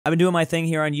I've been doing my thing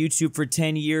here on YouTube for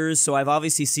 10 years, so I've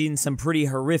obviously seen some pretty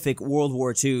horrific World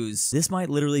War IIs. This might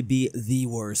literally be the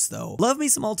worst, though. Love me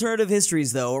some alternative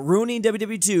histories, though. Ruining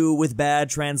WW2 with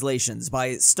bad translations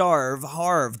by Starve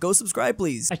Harv. Go subscribe,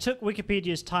 please. I took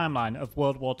Wikipedia's timeline of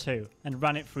World War II and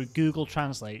ran it through Google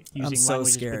Translate using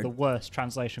languages with the worst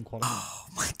translation quality. Oh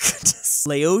my goodness.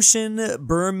 Laotian,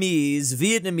 Burmese,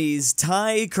 Vietnamese,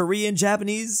 Thai, Korean,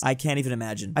 Japanese. I can't even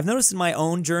imagine. I've noticed in my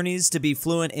own journeys to be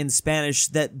fluent in Spanish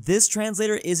that this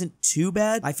translator isn't too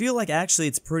bad. I feel like actually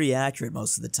it's pretty accurate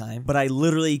most of the time, but I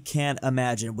literally can't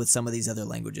imagine with some of these other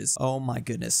languages. Oh my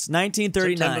goodness.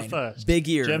 1939, September 1st, big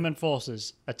year. German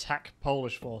forces attack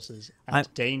Polish forces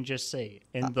at Danger Sea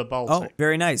in the Baltic. Oh,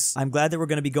 very nice. I'm glad that we're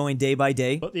going to be going day by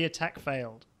day. But the attack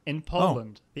failed. In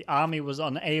Poland, the army was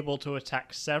unable to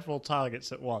attack several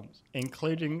targets at once,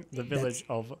 including the village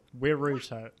of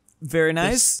Wiruto. Very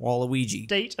nice. Waluigi.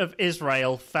 State of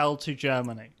Israel fell to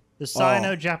Germany. The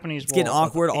Sino-Japanese War. It's getting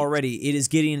awkward already. It is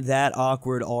getting that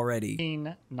awkward already.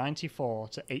 1894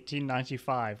 to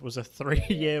 1895 was a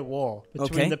 3-year war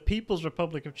between the People's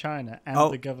Republic of China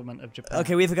and the government of Japan.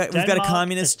 Okay, we've got a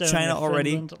communist Estonia, China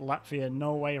already. Finland, Latvia,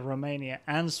 Norway, Romania,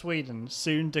 and Sweden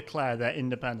soon declare their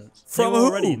independence. From they were who?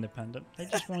 already independent. They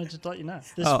just wanted to let you know.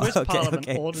 The Swiss Parliament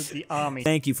ordered the army.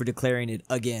 Thank you for declaring it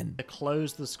again. To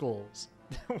close the schools.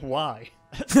 Why?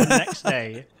 The next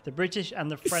day, the British and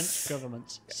the French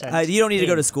governments sent you don't need to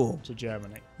go to school. To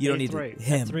Germany. You don't need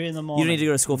to. At 3 in the morning. You don't need to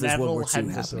go to school for this Neville World War II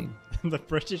Henderson, happening. The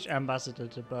British ambassador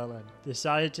to Berlin,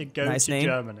 decided to go Nice to name.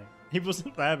 Germany. He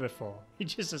wasn't there before. He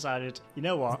just decided, you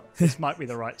know what, this might be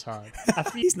the right time.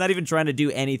 He's not even trying to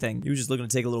do anything. He was just looking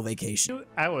to take a little vacation. 2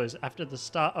 hours after the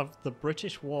start of the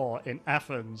British war in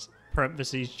Athens,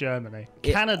 parentheses Germany,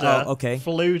 Canada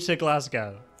flew to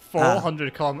Glasgow,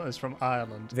 400 kilometers from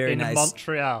Ireland, Very in nice.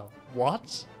 Montreal.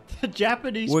 What? The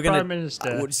Japanese Prime Minister,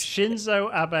 Shinzo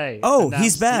Abe. Oh,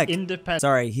 he's back. Independent.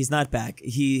 Sorry, he's not back.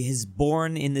 He is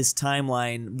born in this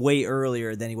timeline way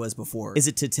earlier than he was before. Is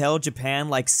it to tell Japan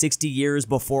like 60 years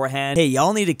beforehand, hey,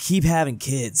 y'all need to keep having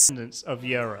kids? Of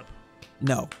Europe.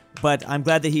 No, but I'm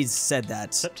glad that he said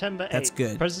that. September 8th, That's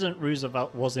good. President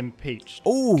Roosevelt was impeached.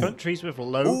 Ooh. Countries with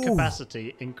low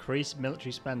capacity increased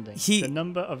military spending. The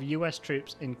number of U.S.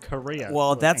 troops in Korea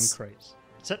will increase.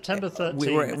 September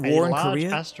 13th, a large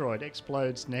asteroid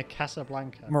explodes near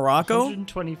Casablanca. Morocco?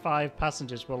 125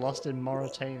 passengers were lost in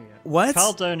Mauritania. What?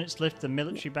 Karl Donitz lifted the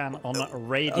military ban on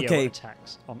radio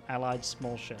attacks on Allied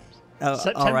small ships.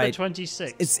 September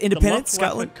 26th, it's independent the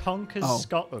Scotland conquers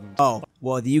Scotland. Oh,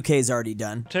 well, the UK's already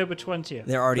done. October 20th,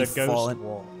 they're already the fallen. Ghost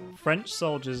War. French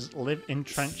soldiers live in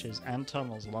trenches and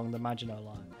tunnels along the Maginot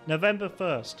Line. November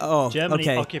 1st, Germany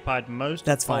occupied most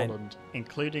of Poland,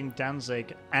 including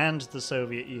Danzig and the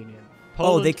Soviet Union.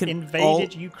 Poland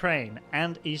invaded Ukraine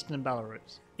and eastern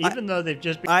Belarus, even though they've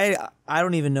just been... I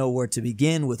don't even know where to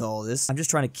begin with all this. I'm just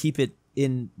trying to keep it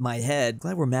in my head.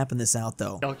 Glad we're mapping this out,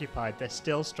 though. Occupied, they're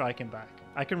still striking back.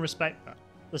 I can respect that.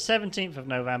 The 17th of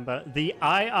November, the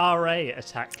IRA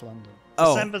attacked London.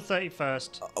 December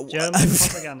 31st, German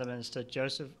propaganda minister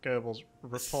Joseph Goebbels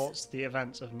reports the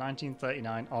events of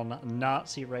 1939 on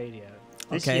Nazi radio.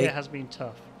 This year has been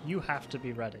tough. You have to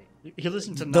be ready. You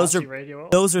listen to Nazi radio.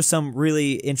 Those are some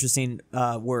really interesting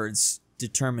words,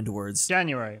 determined words.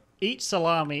 January, eat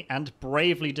salami and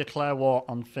bravely declare war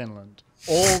on Finland.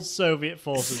 All Soviet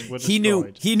forces were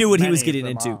destroyed. He knew what he was getting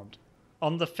into. Armed.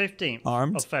 On the 15th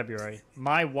of February,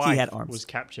 my wife was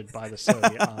captured by the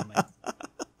Soviet army.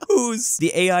 Who's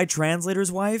the AI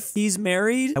translator's wife? He's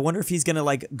married? I wonder if he's gonna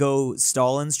like go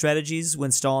Stalin strategies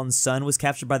when Stalin's son was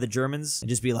captured by the Germans and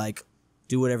just be like,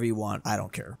 do whatever you want, I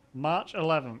don't care. March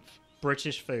 11th,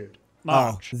 British food.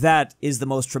 March. Oh, that is the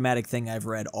most traumatic thing I've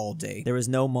read all day. There is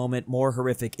no moment more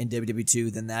horrific in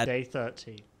WW2 than that. Day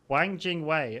 30. Wang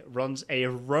Jingwei runs a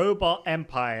robot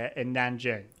empire in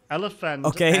Nanjing. Elephant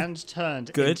and turned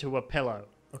into a pillow.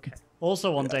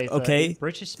 Also on day 30,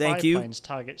 British spy planes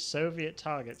target Soviet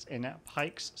targets in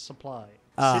Pike's Supply.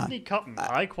 Sydney Cotton,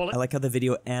 high quality. I like how the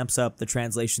video amps up the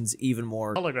translations even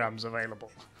more. Holograms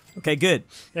available. Okay, good.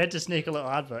 They had to sneak a little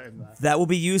advert in there. That will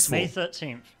be useful. May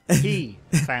 13th, he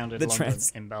founded London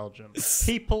in Belgium.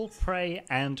 People pray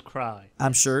and cry.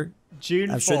 I'm sure. June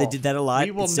 4th, I'm sure they did that a lot.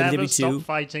 We will never stop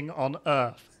fighting on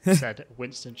Earth, said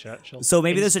Winston Churchill. So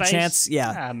maybe there's a chance.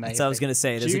 Yeah, that's what I was going to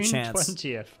say. There's a chance. June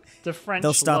 20th, the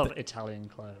French love Italian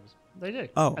clothes. They do.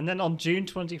 Oh. And then on June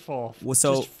 24th,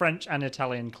 just French and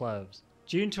Italian clothes.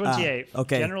 June 28th,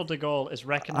 General de Gaulle is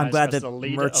recognized as the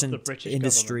leader of the British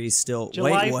industry government. still.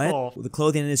 July Wait, what? 4th, the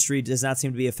clothing industry does not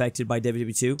seem to be affected by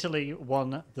WW2. Italy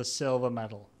won the silver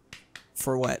medal.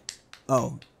 For what?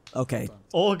 Oh, Okay.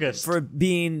 August. For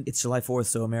being, it's July 4th,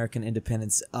 so American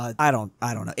independence. I don't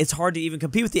know. It's hard to even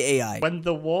compete with the AI. When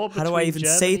the war between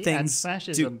Germany and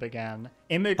fascism began,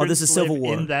 immigrants lived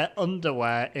in their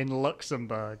underwear in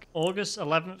Luxembourg. August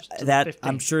 11th to that 15th,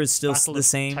 I'm sure is still Battle the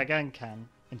same. of Tagankan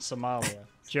in Somalia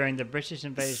during the British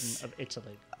invasion of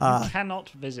Italy. You cannot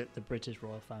visit the British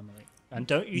royal family. And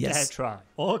don't you dare try.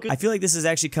 I feel like this is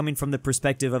actually coming from the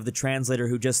perspective of the translator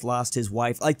who just lost his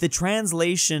wife. Like, the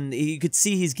translation, you could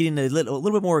see he's getting a little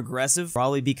bit more aggressive,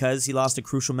 probably because he lost a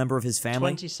crucial member of his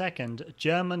family. 22nd,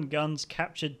 German guns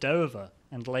captured Dover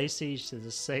and lay siege to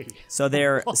the sea. So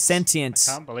they're sentient.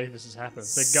 I can't believe this has happened.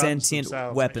 The guns sentient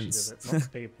themselves weapons. It, not the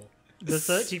people. The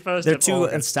 31st They're of too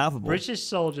August, unstoppable. British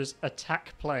soldiers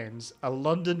attack planes. A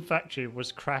London factory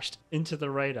was crashed into the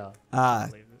radar.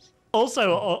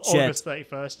 Also, August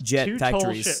 31st, two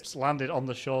tall ships landed on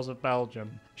the shores of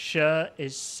Belgium. Cher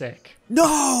is sick. No!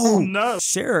 Oh, no!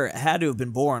 Cher had to have been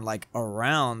born, like,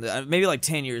 around, maybe like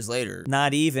 10 years later.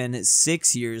 Not even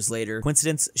 6 years later.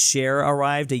 Coincidence, Cher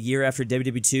arrived a year after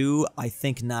WWE2? I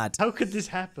think not. How could this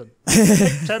happen?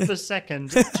 September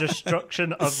 2nd,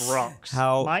 destruction of rocks.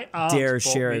 How My aunt dare bought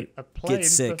Cher me a plane get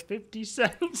sick? for 50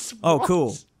 cents. Oh, What?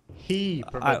 cool. He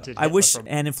prevented I wish, from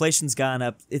and inflation's gone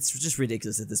up. It's just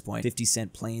ridiculous at this point.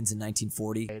 50-cent planes in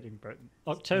 1940. in Britain.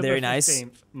 October Very 15th, nice.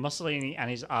 Mussolini and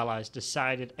his allies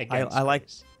decided against I like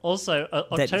this. Also,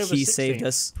 October he 16th, saved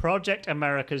us. Project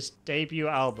America's debut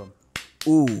album.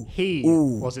 Ooh. He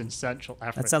Ooh. was in Central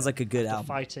Africa. That sounds like a good after album.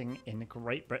 fighting in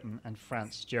Great Britain and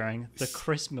France during the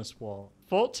Christmas War.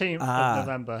 14th of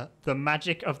November, The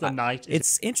Magic of the Night.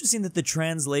 It's interesting that the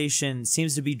translation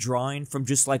seems to be drawing from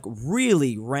just like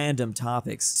really random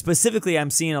topics. Specifically, I'm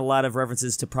seeing a lot of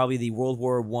references to probably the World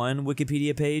War I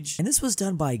Wikipedia page. And this was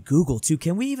done by Google too.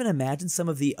 Can we even imagine some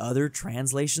of the other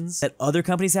translations that other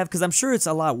companies have? Because I'm sure it's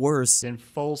a lot worse. In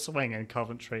full swing in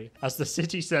Coventry as the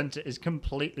city centre is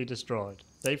completely destroyed.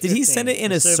 Did he send it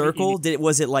in a circle?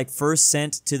 Was it like first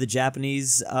sent to the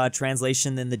Japanese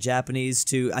translation, then the Japanese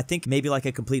to, I think maybe like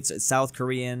a complete South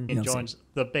Korean? It joins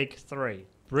the Big Three.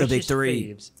 British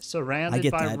thieves,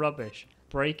 surrounded by rubbish,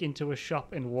 break into a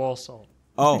shop in Warsaw.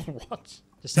 Oh. What?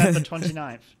 December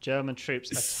 29th, German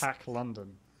troops attack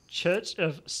London. Church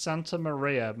of Santa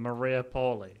Maria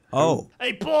Pauli. Oh.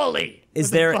 Hey, Pauli!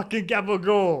 Is there... fucking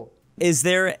gabagool? Is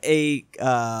there a,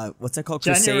 what's that called?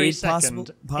 January Crusade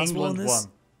 2nd, possible in England this?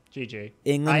 won. GG.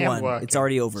 England won. Working. It's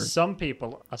already over. Some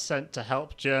people are sent to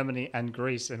help Germany and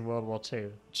Greece in World War II.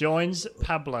 Joins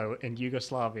Pablo in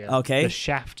Yugoslavia. Okay. The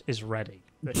shaft is ready.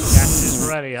 The shaft is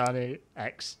ready, honey.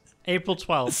 X. April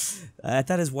 12th. I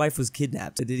thought his wife was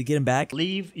kidnapped. Did he get him back?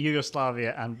 Leave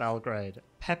Yugoslavia and Belgrade.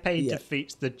 Pepe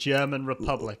defeats the German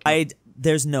Republic.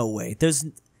 There's no way.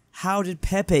 How did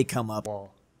Pepe come up?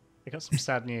 War. I got some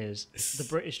sad news. The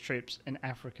British troops in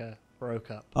Africa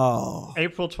broke up. Oh.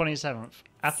 April 27th.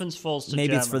 Athens falls to Maybe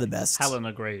Germany. it's for the best. Helen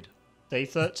agreed. Day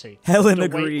 30. Helen After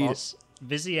agreed. Weight loss,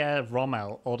 Vizier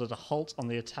Rommel ordered a halt on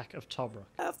the attack of Tobruk.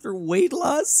 After weight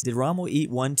loss? Did Rommel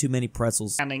eat one too many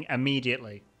pretzels? Scanning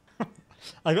immediately.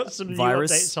 I got some new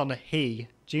Virus? updates on he.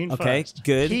 June 1st. Okay,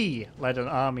 good. He led an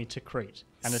army to Crete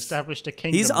and established a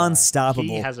kingdom. He's there. unstoppable.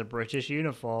 He has a British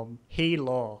uniform. He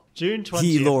law. June 20th.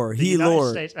 He lore. The He United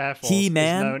lore. States Air Force He is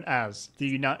man. known as the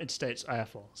United States Air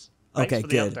Force. Thanks Okay, for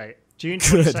the good. update. June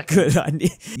 22nd.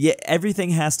 Good. Yeah,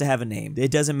 everything has to have a name.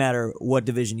 It doesn't matter what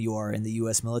division you are in the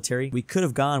U.S. military. We could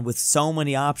have gone with so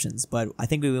many options, but I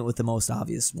think we went with the most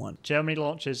obvious one. Germany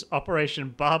launches Operation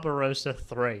Barbarossa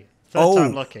 3. Third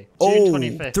time lucky.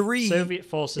 June 25th. 3. Soviet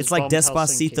forces It's like bombed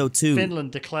Despacito Helsinki. 2.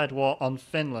 Finland declared war on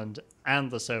Finland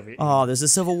and the Soviet Union. Oh, there's a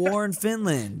civil war in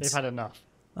Finland. They've had enough.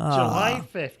 July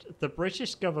 5th, the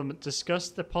British government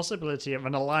discussed the possibility of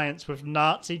an alliance with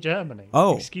Nazi Germany.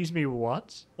 Oh. Excuse me,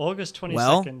 what? August 22nd,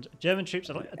 Well, German troops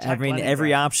attack every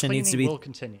Leningrad. option needs to be Cleaning will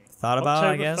continue. thought about,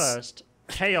 October I guess. 1st,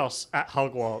 chaos at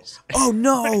Hogwarts. Oh,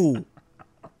 no!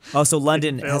 Oh, so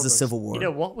London has a Films. civil war. You know,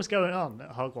 what was going on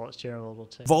at Hogwarts during World War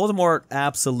II? Voldemort,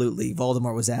 absolutely.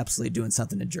 Voldemort was absolutely doing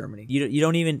something in Germany. You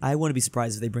don't even... I wouldn't be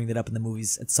surprised if they bring that up in the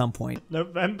movies at some point.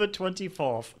 November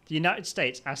 24th, the United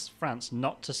States asked France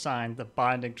not to sign the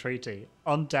binding treaty,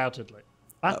 undoubtedly.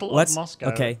 Battle of Moscow.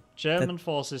 Okay. German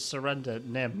forces surrendered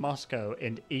near Moscow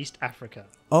in East Africa.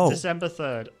 Oh. December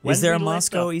 3rd. Is there a we lift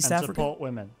Moscow, up East and Africa? support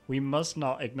women. We must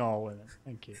not ignore women.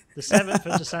 Thank you. The 7th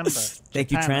of December.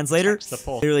 Thank you, Japan translator. attacks the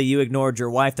port Clearly you ignored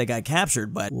your wife that got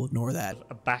captured, but we'll ignore that.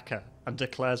 of Baka and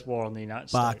declares war on the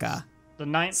United Baka. States. The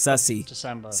 9th Sussy. of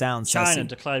December. Sounds China sussy.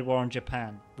 declared war on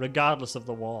Japan, regardless of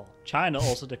the war. China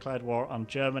also declared war on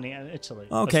Germany and Italy.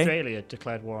 Okay. Australia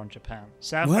declared war on Japan.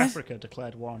 South What? Africa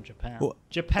declared war on Japan. Wha-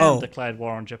 Japan oh. declared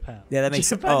war on Japan. Yeah, that makes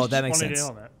Japan oh, just that makes wanted sense.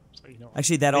 in on it. So, you know,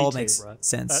 Actually, that all too, makes bro.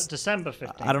 sense. December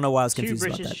 15th. I don't know why I was confused 2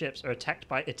 about British that. ships are attacked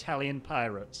by Italian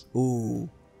pirates. Ooh.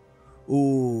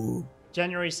 Ooh.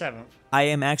 January 7th. I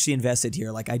am actually invested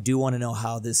here. Like, I do want to know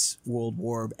how this world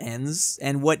war ends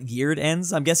and what year it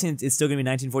ends. I'm guessing it's still going to be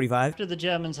 1945. After the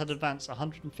Germans had advanced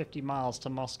 150 miles to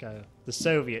Moscow, the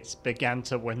Soviets began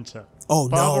to winter. Oh, no.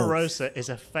 Barbarossa is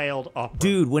a failed opera.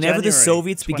 Dude, whenever the January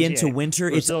Soviets begin to 28th, winter,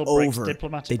 it's Brazil breaks over.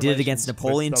 diplomatic They did it against relations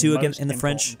Napoleon, with too, most and the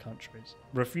French. important countries.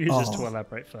 Refuses to Oh.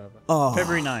 elaborate further. Oh.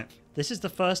 February 9th. This is the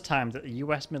first time that the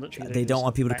US military They don't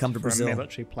want people to met come to for Brazil. a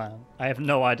military plan. I have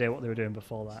no idea what they were doing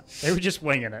before that. They were just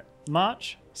winging it.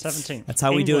 March 17th. That's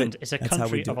how we do it. England is a That's how we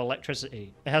country do of it.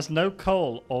 electricity. It has no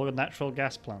coal or natural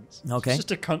gas plants. Okay. It's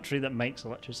just a country that makes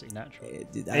electricity naturally.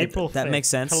 April 5th, that makes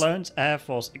sense. Cologne's Air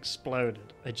Force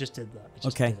exploded. It just did that. It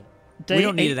just Okay. did it. Day We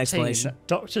don't need an 18, explanation.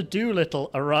 Dr.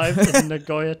 Doolittle arrived in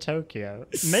Nagoya, Tokyo.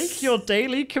 Make your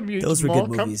daily commute Those were more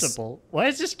good movies. comfortable. Why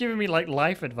is this giving me like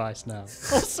life advice now?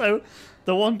 Also,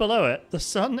 the one below it, the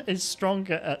sun is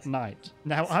stronger at night.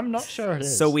 Now, I'm not sure it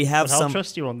is. So we have but I'll some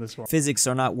trust you on this one. physics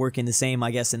are not working the same, I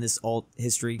guess, in this alt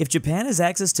history. If Japan has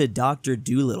access to Dr.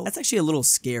 Doolittle, that's actually a little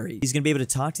scary. He's going to be able to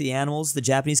talk to the animals. The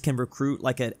Japanese can recruit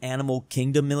like an animal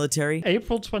kingdom military.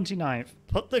 April 29th.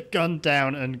 Put the gun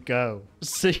down and go.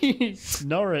 See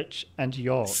Norwich and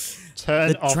York.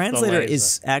 Turn The off translator the laser.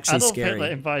 is actually Adolf scary. Hitler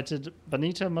invited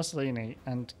Benito Mussolini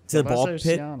and To the ball Galeazzo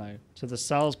pit? Ciano to the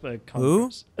Salzburg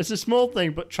Congress. It's a small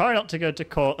thing, but try not to go to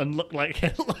court and look like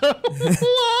Hitler.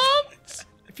 What?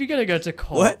 If you're going to go to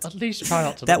court, What? at least try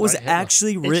not to That look was like Hitler.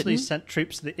 actually Italy written? sent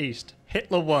troops to the east.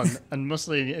 Hitler won, and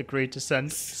Mussolini agreed to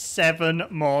send 7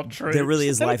 more troops. There really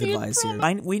is life Don't be a advice here.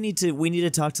 problem. We need to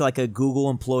talk to like a Google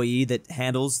employee that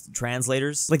handles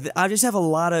translators. Like I just have a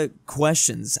lot of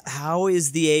questions. How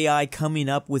is the AI coming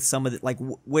up with some of the like?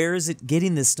 Where is it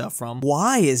getting this stuff from?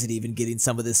 Why is it even getting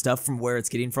some of this stuff from where it's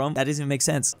getting from? That doesn't even make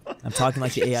sense. I'm talking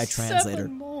like the AI translator.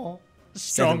 7 more.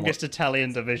 Strongest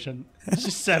Italian division. It's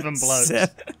just 7 blokes. Seven.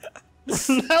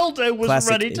 Ronaldo was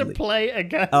Classic ready to Italy. play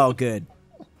again. Oh, good.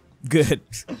 Good.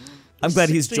 I'm glad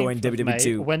he's 16th joined of May, WWE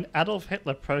too. When Adolf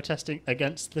Hitler protesting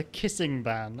against the kissing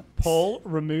ban, Paul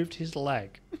removed his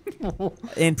leg.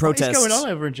 In protest. What's going on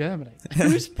over in Germany?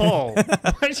 Who's Paul?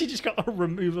 Why has he just got a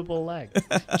removable leg?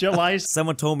 July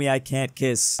Someone told me I can't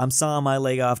kiss. I'm sawing my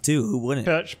leg off too. Who wouldn't?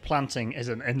 church planting is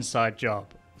an inside job.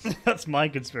 That's my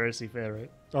conspiracy theory.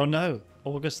 Oh no,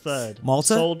 August 3rd.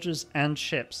 Malta? Soldiers and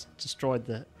ships destroyed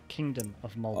the kingdom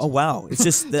of Malta. Oh wow! It's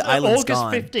just the island's August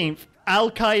gone. 15th, Al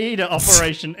Qaeda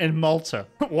operation in Malta.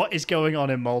 What is going on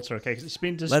in Malta? Okay, because it's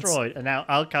been destroyed, and now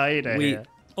Al Qaeda here.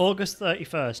 August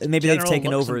 31st. Maybe they've General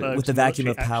taken over Luxembourg's with the vacuum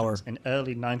of military power. actions in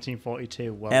early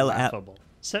 1942 were El laughable.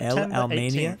 September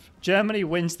Almania? 18th, Germany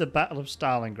wins the Battle of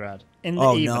Stalingrad. In the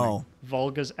Oh, evening, no.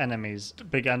 Volga's enemies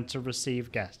began to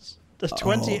receive guests. The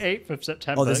 28th of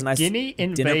September, Oh, there's a nice Guinea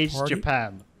dinner invades party?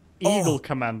 Japan. Eagle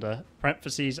Commander,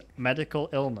 parentheses, medical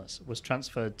illness, was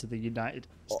transferred to the United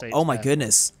States. Oh my Air Force.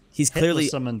 goodness! He's Hitler clearly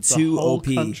summoned too the whole OP.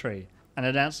 country and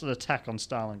announced an attack on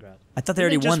Stalingrad. I thought they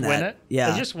Didn't already just won win that. it?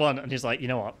 Yeah, They just won, and he's like, you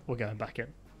know what? We're going back in.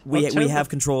 we October have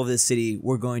control of this city.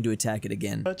 We're going to attack it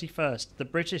again. 31st, the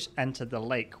British entered the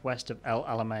lake west of El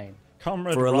Alamein.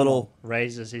 Comrade For a Rommel little-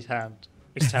 raises his hand.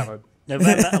 His talent.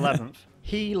 November 11th,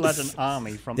 he led an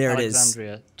army from There it is.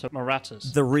 Alexandria to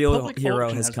Maratus. The real Public hero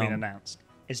auction has been come. announced.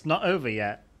 It's not over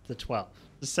yet. The 12th.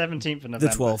 The 17th of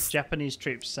November, 12th. Japanese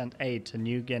troops sent aid to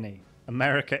New Guinea.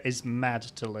 America is mad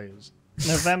to lose.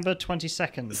 November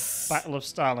 22nd, Battle of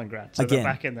Stalingrad. So Again. they're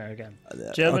back in there again.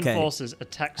 German okay. forces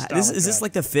attacked Stalingrad. Is this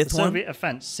like the fifth The one? Soviet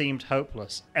offense seemed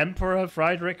hopeless. Emperor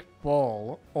Friedrich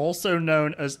Ball, also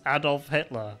known as Adolf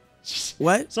Hitler.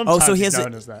 What? Sometimes Oh, so he he's has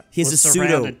known a as that. he has was a pseudo.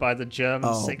 surrounded by the German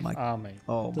Oh, Sixth my- Army.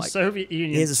 oh, the my- Soviet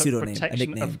Union He has a took pseudonym, a protection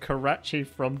nickname. of Karachi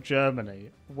from Germany,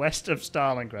 west of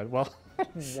Stalingrad. Well,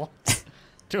 what?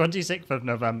 26th of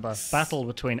November, battle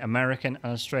between American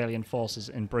and Australian forces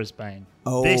in Brisbane.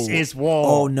 Oh. This is war.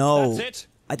 Oh no! That's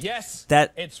it. Yes,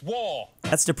 That it's war.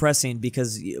 that's depressing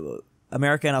because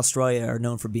America and Australia are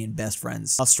known for being best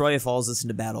friends. Australia follows us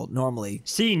into battle normally.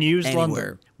 C News Anywhere.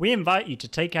 London. We invite you to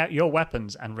take out your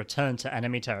weapons and return to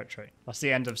enemy territory. That's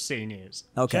the end of C News.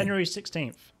 Okay. January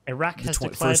 16th. Iraq has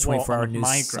declared first war 24-hour on news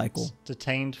migrants cycle.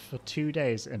 detained for 2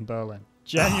 days in Berlin.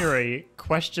 January,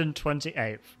 question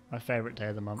 28th. My favorite day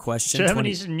of the month. Question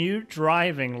Germany's new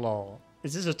driving law.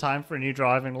 Is this a time for a new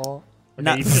driving law? Okay,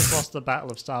 No. you've just lost the Battle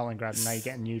of Stalingrad and now you're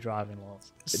getting new driving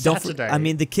laws. Don't for- Saturday. I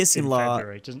mean, the kissing in law-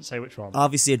 February. Doesn't say which one.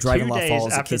 Obviously, a driving 2 law days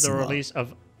follows a after kissing the law. release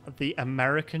of the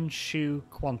American shoe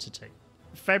quantity.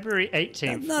 February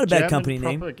 18th. Not a bad German company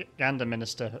name. propaganda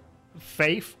minister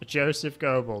Faith Joseph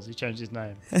Goebbels, he changed his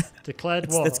name, declared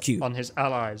war on his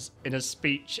allies in a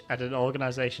speech at an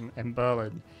organization in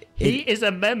Berlin. He is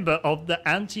a member of the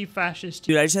anti-fascist...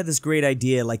 Dude, I just had this great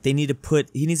idea. Like, he needs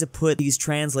to put these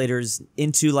translators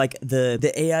into, like,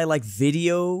 the AI, like,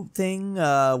 video thing.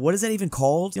 What is that even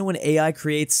called? You know, when AI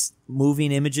creates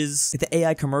moving images? Like the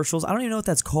AI commercials? I don't even know what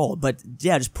that's called. But,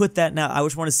 yeah, just put that now. I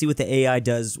just want to see what the AI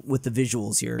does with the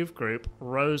visuals here. Group,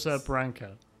 Rosa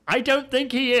Branca. I don't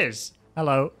think he is.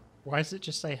 Hello. Why does it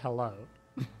just say hello?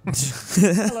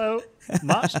 Hello.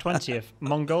 March 20th,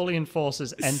 Mongolian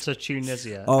forces enter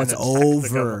Tunisia. Oh, it's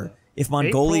over. If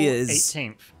Mongolia is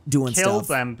 18th, doing kill stuff.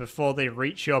 them before they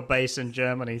reach your base in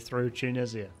Germany through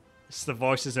Tunisia. It's the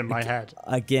voices in my head.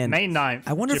 Again, May 9th,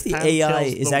 I wonder Japan if the AI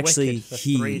kills is the actually wicked for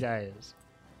he. 3 days.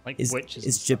 Like witches.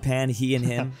 Is Japan he and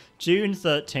him? June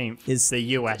 13th, is the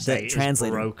USA is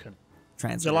broken.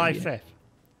 July 5th,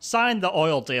 sign the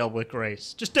oil deal with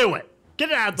Greece. Just do it. Get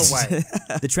it out of the way.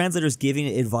 The translator's giving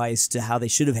advice to how they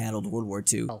should have handled World War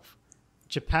II.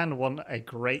 Japan won a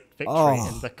great victory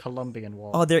in the Colombian War.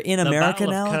 Oh, they're in America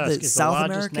now? The Kursk The is South the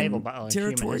largest American naval battle in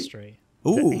human history.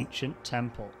 Ooh. The ancient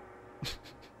temple.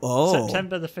 Oh.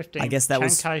 September the 15th, I guess that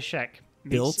was Chiang Kai-shek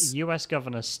built? meets U.S.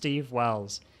 Governor Steve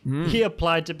Wells. He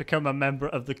applied to become a member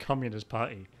of the Communist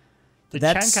Party. Did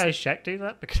Chiang Kai-shek do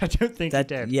that? Because I don't think he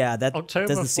did. Yeah, that October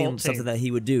doesn't 14th, seem something that he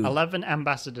would do. 11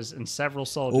 ambassadors and several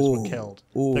soldiers were killed.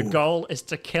 The goal is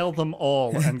to kill them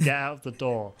all and get out of the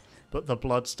door. But the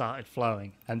blood started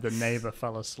flowing, and the neighbor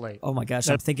fell asleep. Oh my gosh,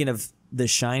 I'm thinking of The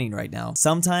Shining right now.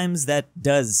 Sometimes that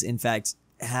does, in fact,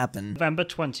 happen. November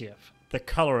 20th, the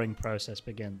coloring process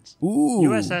begins. Ooh.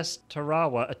 USS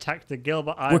Tarawa attacked the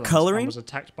Gilbert Islands and was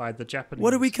attacked by the Japanese.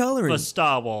 What are we coloring? For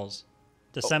Star Wars.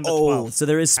 December 12th. So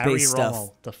there is space Harry stuff.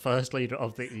 Rommel, the first leader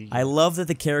of the EU. I love that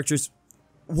the characters...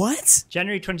 What?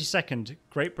 January 22nd,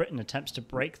 Great Britain attempts to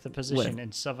break the position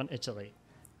in southern Italy.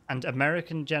 And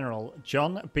American General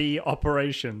John B.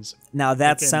 Operations. Now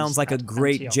that sounds like a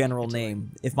great Antioch, general Italy.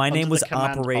 name. If my name was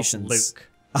Operations, Luke.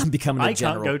 I'm becoming a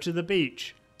general. I can't go to the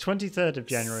beach. 23rd of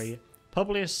January,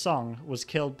 Publius Song was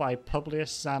killed by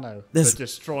Publius Zano, the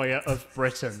destroyer of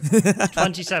Britain.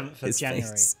 27th of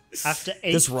January. After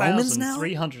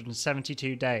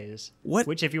 8,372 days,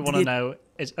 which if you want to know,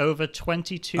 is over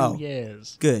 22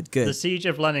 years. Good. The siege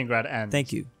of Leningrad ends.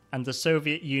 Thank you. And the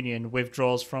Soviet Union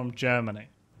withdraws from Germany.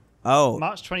 Oh.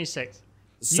 March 26th.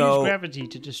 So use gravity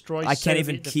to destroy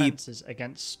Soviet defenses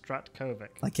against Stratkovic.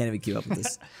 I can't even keep up with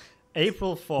this.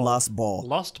 April 4th.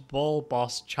 Lost Ball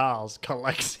boss Charles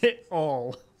collects it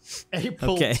all.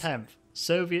 April 10th.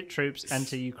 Soviet troops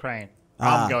enter Ukraine.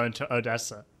 I'm going to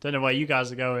Odessa. Don't know where you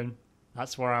guys are going.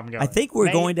 That's where I'm going. I think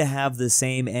we're going to have the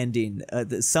same ending,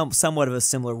 somewhat of a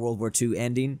similar World War II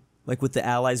ending, like with the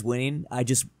Allies winning. I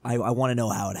want to know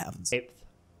how it happens. 8th.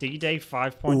 D-Day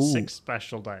 5.6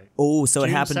 special day. Oh, so June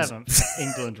it happens. 7th,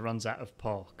 England runs out of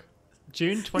pork.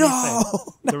 June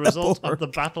 25th, the result of the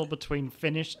battle between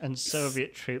Finnish and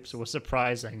Soviet troops was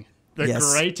surprising. The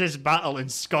greatest battle in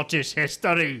Scottish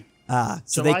history.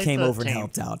 So July they came 13th, over and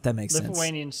helped out. That makes sense.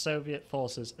 Lithuanian Soviet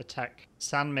forces attack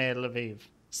Sanmir Lviv.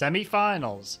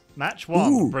 Semi-finals. Match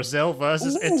 1, Brazil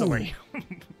versus Italy.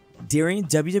 During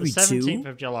WW2? The 17th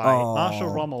of July, Marshal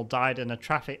Rommel died in a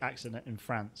traffic accident in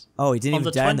France. Oh, he didn't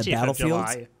even die in the battlefield? On the 20th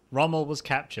of July, Rommel was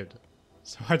captured.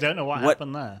 So I don't know what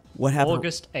happened there. What happened?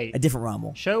 August 8th. A different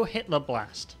Rommel. Show Hitler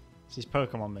Blast. It's his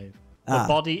Pokemon move. The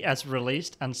body as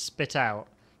released and spit out.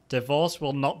 Divorce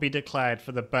will not be declared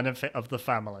for the benefit of the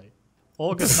family.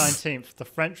 August 19th, the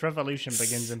French Revolution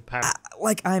begins in Paris.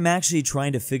 I'm actually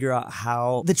trying to figure out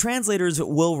how... The translators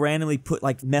will randomly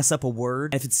mess up a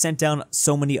word. If it's sent down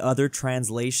so many other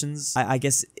translations, I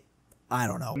guess... I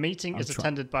don't know. The meeting is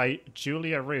attended by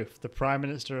Julia Ruth, the Prime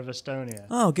Minister of Estonia.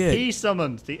 Oh, good. He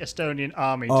summoned the Estonian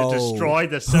army to destroy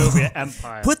the Soviet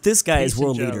Empire. Put this guy as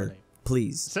world leader,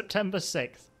 please. September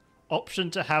 6th, option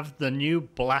to have the new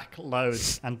black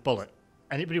loads and bullet.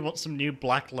 Anybody want some new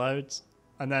black loads?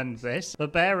 And then this,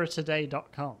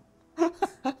 thebearertoday.com.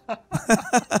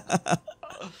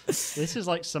 This is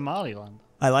like Somaliland.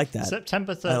 I like that.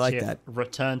 September 30th, I like that.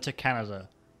 Return to Canada.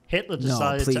 Hitler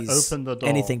decided to open the door.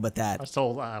 Anything but that. That's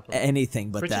all that happened.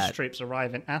 Anything but British that. troops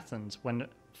arrive in Athens when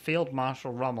Field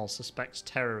Marshal Rommel suspects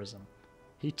terrorism.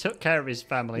 He took care of his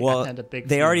family and had a big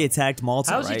they already attacked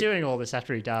Malta, How's he doing all this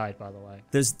after he died, by the way?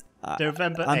 There's...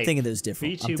 November 8th, I'm thinking there's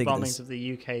different. V2 bombings of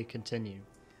the UK continue.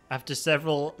 After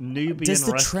several Nubian Does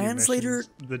the rescue translator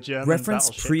missions, the German reference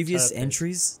battleship previous Turpin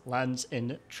entries? lands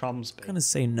in Tromsø. I'm going to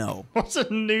say no. What's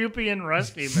a Nubian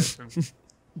rescue mission?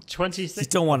 26th You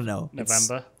don't want to know.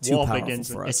 November, war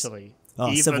begins in Italy,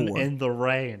 even in the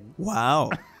rain. Wow.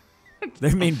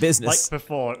 Their main business. Like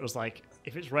before, it was like,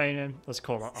 if it's raining, let's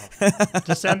call it off.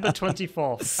 December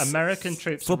 24th, American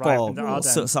troops arrive in the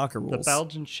Ardennes. Soccer rules. The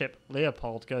Belgian ship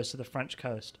Leopold goes to the French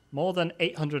coast. More than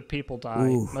 800 people die,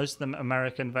 most of them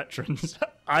American veterans.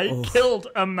 I killed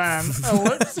a man.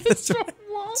 Alexis,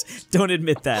 what? Don't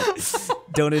admit that.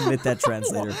 Don't admit that,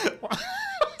 translator.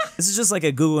 This is just like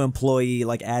a Google employee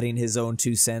like adding his own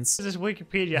 2 cents. This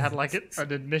Wikipedia had like an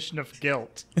admission of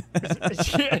guilt.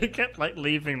 It kept like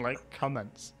leaving like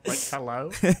comments like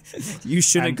hello. You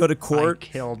shouldn't go to court. I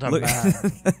killed a man.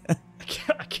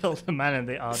 I killed a man in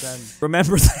the Ardennes.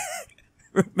 Remember that.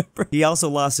 Remember, he also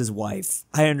lost his wife.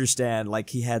 I understand,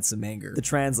 like he had some anger. The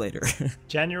translator.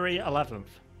 January 11th,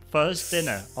 first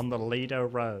dinner on the Lido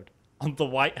Road. On the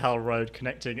White Hell Road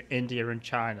connecting India and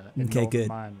China in northern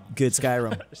Myanmar. Good,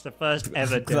 Skyrim. It's the first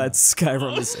ever dinner. Glad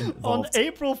Skyrim is involved. On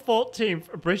April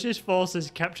 14th, British forces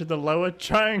captured the Lower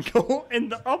Triangle in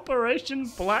the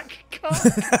Operation Black Cock.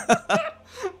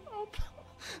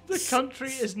 The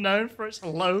country is known for its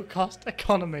low-cost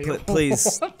economy. Please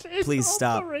stop. Please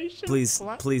stop. Please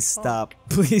stop. Please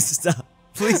stop.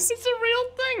 Please. It's a real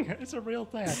thing. It's a real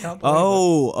thing. I can't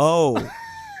believe it.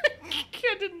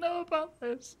 I didn't know about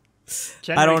this.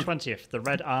 January 20th, the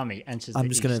Red Army enters the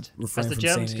East. As the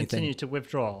Germans continue to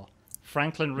withdraw,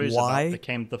 Franklin Roosevelt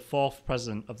became the 4th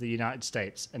president of the United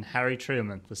States and Harry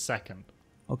Truman the 2nd.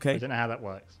 Okay. I don't know how that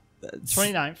works.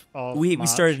 29th of we March,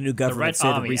 started a new government the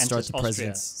Red Army to restart the Austria.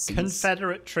 president's.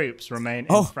 Confederate troops remain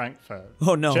in Frankfurt.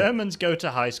 Oh no. Germans go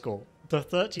to high school. The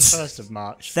 31st of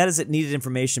March. That is needed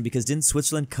information because didn't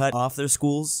Switzerland cut off their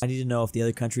schools? I need to know if the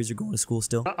other countries are going to school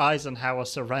still. Eisenhower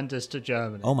surrenders to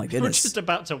Germany. Oh my goodness. We're just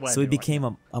about to win. So he became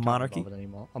a monarchy?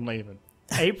 Anymore. I'm leaving.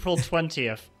 April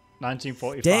 20th,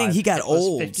 1945. Dang, he got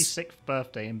old. His 56th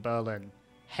birthday in Berlin.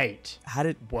 Hate. How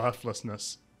did...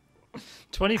 Worthlessness.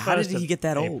 21st How did he get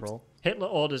that April, old? Hitler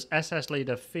orders SS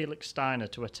leader Felix Steiner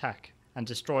to attack and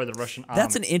destroy the Russian army.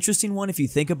 That's an interesting one if you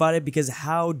think about it, because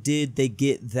how did they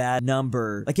get that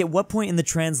number? Like, at what point in the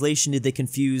translation did they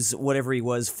confuse whatever he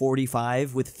was,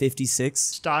 45 with 56?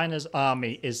 Steiner's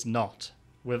army is not,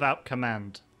 without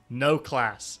command, no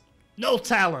class, no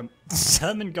talent.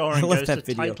 Hermann Göring goes to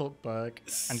Teutoburg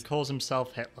and calls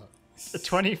himself Hitler. The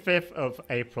 25th of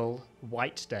April,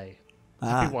 White Day.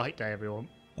 Happy White Day, everyone.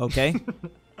 Okay.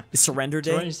 Surrender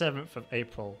Day? 27th of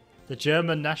April. The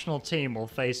German national team will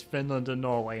face Finland and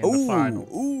Norway in the final.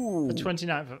 The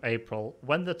 29th of April,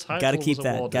 when the title was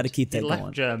awarded, he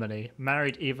left Germany,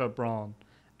 married Eva Braun,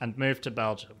 and moved to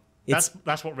Belgium.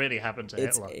 That's what really happened to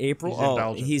Hitler. It's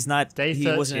April? He's not. He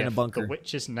wasn't in a bunker. The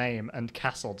witch's name and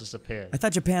castle disappeared. I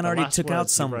thought Japan already took out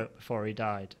some. He wrote before he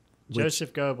died.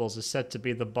 Joseph Goebbels is said to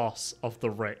be the boss of the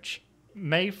rich.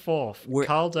 May 4th,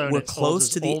 Karl Donitz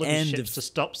orders all of his ships to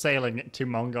stop sailing to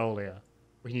Mongolia.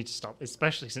 We need to stop,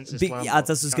 especially since Islam. Yeah, that's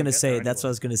what I was going to say. That's what I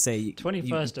was going to say.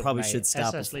 21st you probably of May, should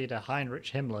stop. SS leader Heinrich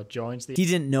Himmler joins the... He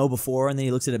didn't know before, and then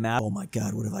he looked at a map. Oh my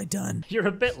God, what have I done? You're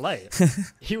a bit late.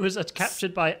 He was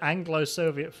captured by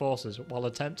Anglo-Soviet forces while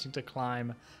attempting to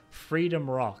climb Freedom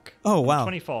Rock. Oh, wow.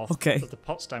 24th at the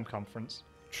Potsdam Conference.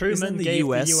 Truman gave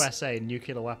the USA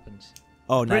nuclear weapons.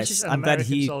 Oh, nice. I'm glad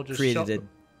he created it.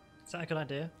 Is that a good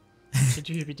idea? Should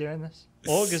you be doing this?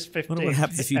 August 15th, what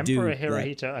happens if you Emperor do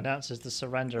Hirohito announces the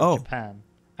surrender of Japan.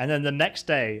 And then the next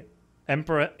day,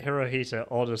 Emperor Hirohito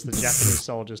orders the Japanese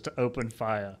soldiers to open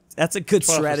fire. That's a good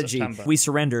strategy. We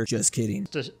surrender. Just kidding.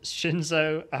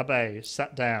 Shinzo Abe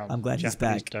sat down. I'm glad he's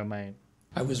back. Domain.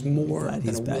 I was more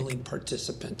than a willing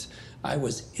participant. I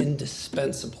was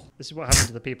indispensable. This is what happened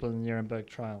to the people in the Nuremberg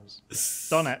trials.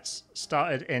 Donetsk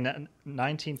started in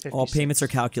 1956. All payments are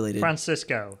calculated.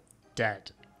 Francisco,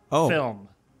 dead. Oh. Film,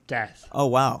 death. Oh,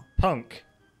 wow. Punk,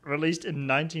 released in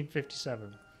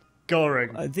 1957.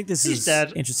 Goring, I think this is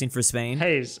dead. Interesting for Spain.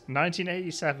 Hayes,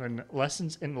 1987,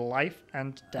 Lessons in Life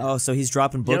and Death. Oh, so he's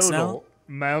dropping books Yodel,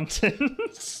 now?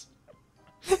 Mountains.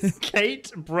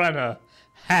 Kate Brenner,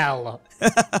 Hell,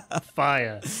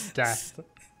 Fire, Death.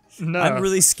 No, I'm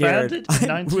really scared.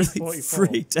 I'm really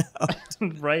freaked out.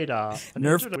 Radar,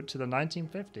 Nerf to the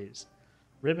 1950s.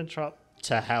 Ribbentrop,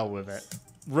 to hell with it.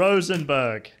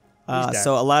 Rosenberg.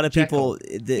 So a lot of people,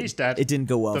 he's dead. It didn't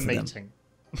go well the for meeting.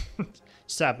 them.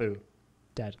 Sabu,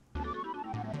 dead.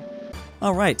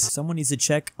 Alright, someone needs to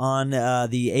check on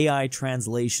the AI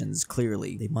translations,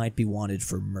 clearly. They might be wanted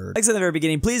for murder. Like I said at the very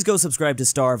beginning, please go subscribe to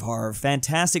Star of Horror.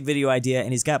 Fantastic video idea,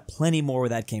 and he's got plenty more where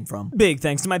that came from. Big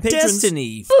thanks to my patrons.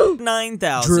 Destiny,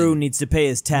 9,000. Drew needs to pay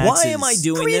his taxes. Why am I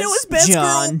doing this?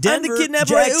 JohnDenver, I'm the kidnapper.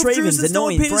 Jack Traven's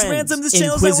annoying friends.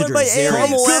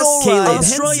 InquisitorXarius, Caleb,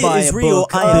 Israel,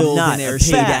 I am not a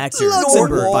paid actor.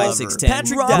 LuxembourgLover,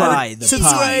 Patrick RyeThePie,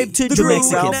 subscribe to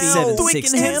TheGreatRalphy,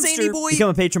 Twickenhamster, become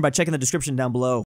a patron by checking the description down below.